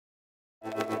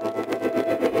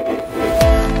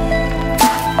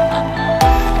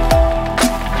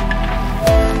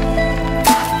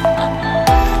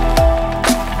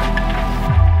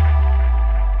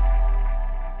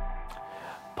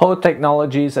Poet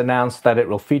Technologies announced that it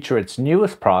will feature its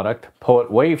newest product, Poet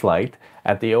Wavelight,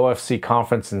 at the OFC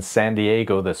conference in San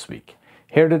Diego this week.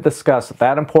 Here to discuss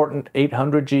that important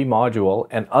 800G module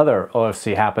and other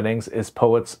OFC happenings is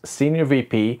Poet's Senior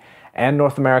VP and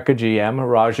North America GM,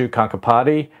 Raju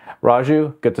Kankipati.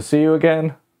 Raju, good to see you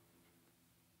again.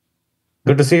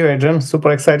 Good to see you, Adrian.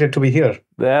 Super excited to be here.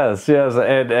 Yes.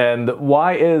 And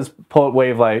why is Poet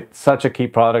Wavelight such a key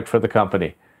product for the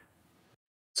company?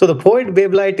 So the Poet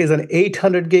Wavelight is an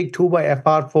 800 gig 2x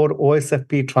FR4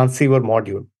 OSFP transceiver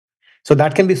module. So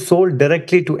that can be sold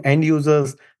directly to end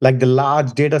users like the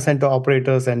large data center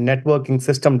operators and networking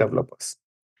system developers.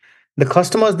 The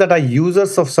customers that are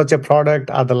users of such a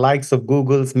product are the likes of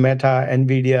Google's, Meta,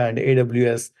 Nvidia, and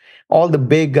AWS, all the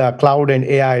big cloud and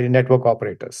AI network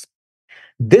operators.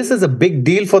 This is a big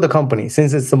deal for the company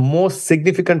since it's the most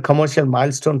significant commercial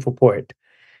milestone for Poet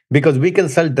because we can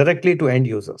sell directly to end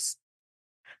users.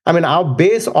 Our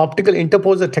base optical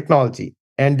interposer technology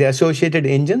and the associated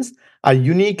engines are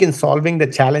unique in solving the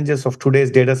challenges of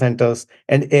today's data centers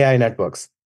and AI networks.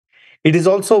 It is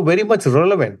also very much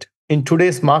relevant in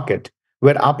today's market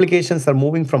where applications are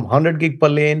moving from 100 gig per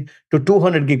lane to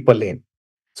 200 gig per lane.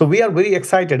 So we are very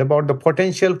excited about the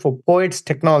potential for Poet's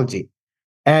technology,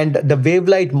 and the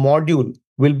Wavelight module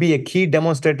will be a key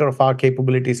demonstrator of our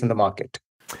capabilities in the market.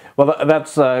 Well,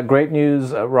 that's great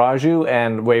news, Raju,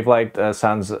 and Wavelight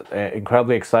sounds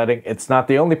incredibly exciting. It's not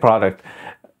the only product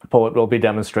Poet will be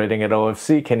demonstrating at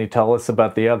OFC. Can you tell us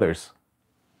about the others?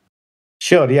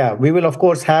 Sure, yeah. We will, of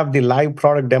course, have the live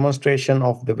product demonstration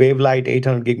of the Wavelight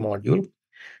 800 gig module.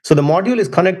 So the module is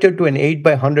connected to an 8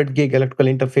 by 100 gig electrical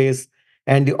interface,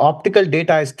 and the optical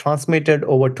data is transmitted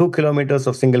over 2 kilometers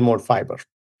of single mode fiber.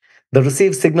 The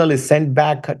received signal is sent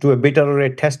back to a bit error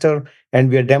rate tester, and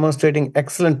we are demonstrating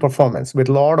excellent performance with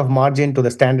a lot of margin to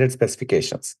the standard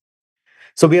specifications.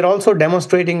 So we are also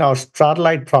demonstrating our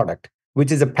Starlight product, which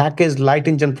is a packaged light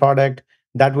engine product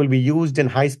that will be used in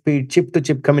high-speed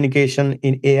chip-to-chip communication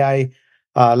in AI,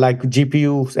 like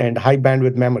GPUs and high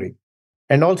bandwidth memory,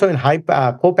 and also in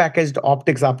co-packaged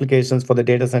optics applications for the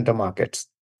data center markets.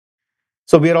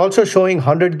 So we are also showing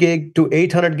 100 gig to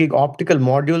 800 gig optical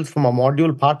modules from our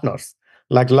module partners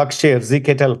like Luxshare,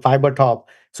 ZKTEL, FiberTop.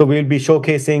 So we'll be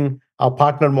showcasing our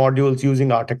partner modules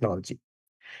using our technology.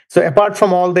 So apart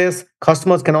from all this,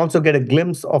 customers can also get a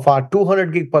glimpse of our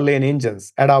 200 gig per lane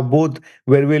engines at our booth,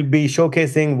 where we'll be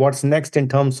showcasing what's next in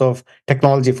terms of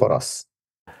technology for us.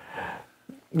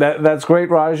 That's great,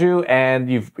 Raju, and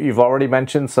you've already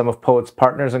mentioned some of Poet's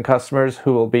partners and customers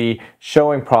who will be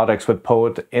showing products with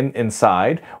Poet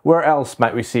inside. Where else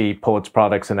might we see Poet's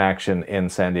products in action in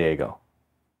San Diego?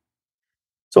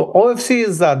 So OFC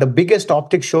is the biggest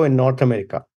optics show in North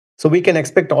America. So we can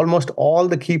expect almost all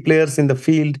the key players in the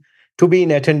field to be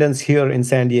in attendance here in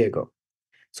San Diego.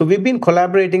 So we've been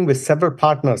collaborating with several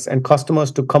partners and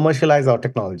customers to commercialize our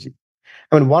technology.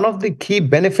 One of the key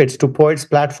benefits to Poet's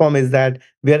platform is that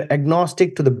we are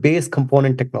agnostic to the base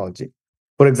component technology.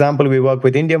 For example, we work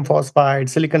with indium phosphide,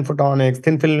 silicon photonics,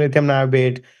 thin film lithium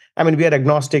niobate. We are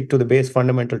agnostic to the base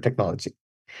fundamental technology.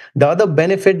 The other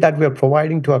benefit that we are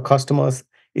providing to our customers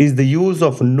is the use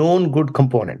of known good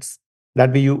components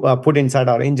that we put inside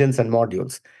our engines and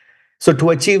modules. So to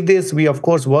achieve this, we of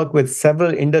course work with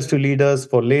several industry leaders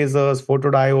for lasers,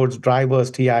 photodiodes,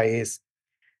 drivers, TIAs.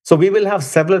 So we will have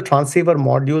several transceiver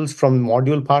modules from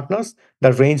module partners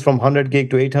that range from 100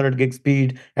 gig to 800 gig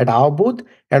speed at our booth.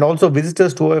 And also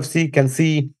visitors to OFC can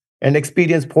see and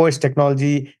experience Poet's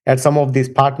technology at some of these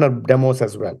partner demos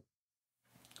as well.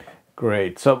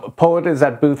 Great. So Poet is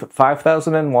at booth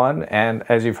 5001 and,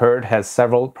 as you've heard, has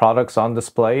several products on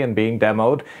display and being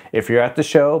demoed. If you're at the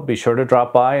show, be sure to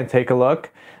drop by and take a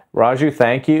look. Raju,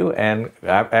 thank you, and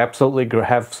absolutely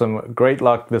have some great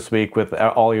luck this week with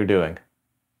all you're doing.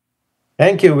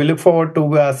 Thank you. We look forward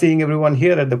to seeing everyone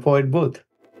here at the Poet booth.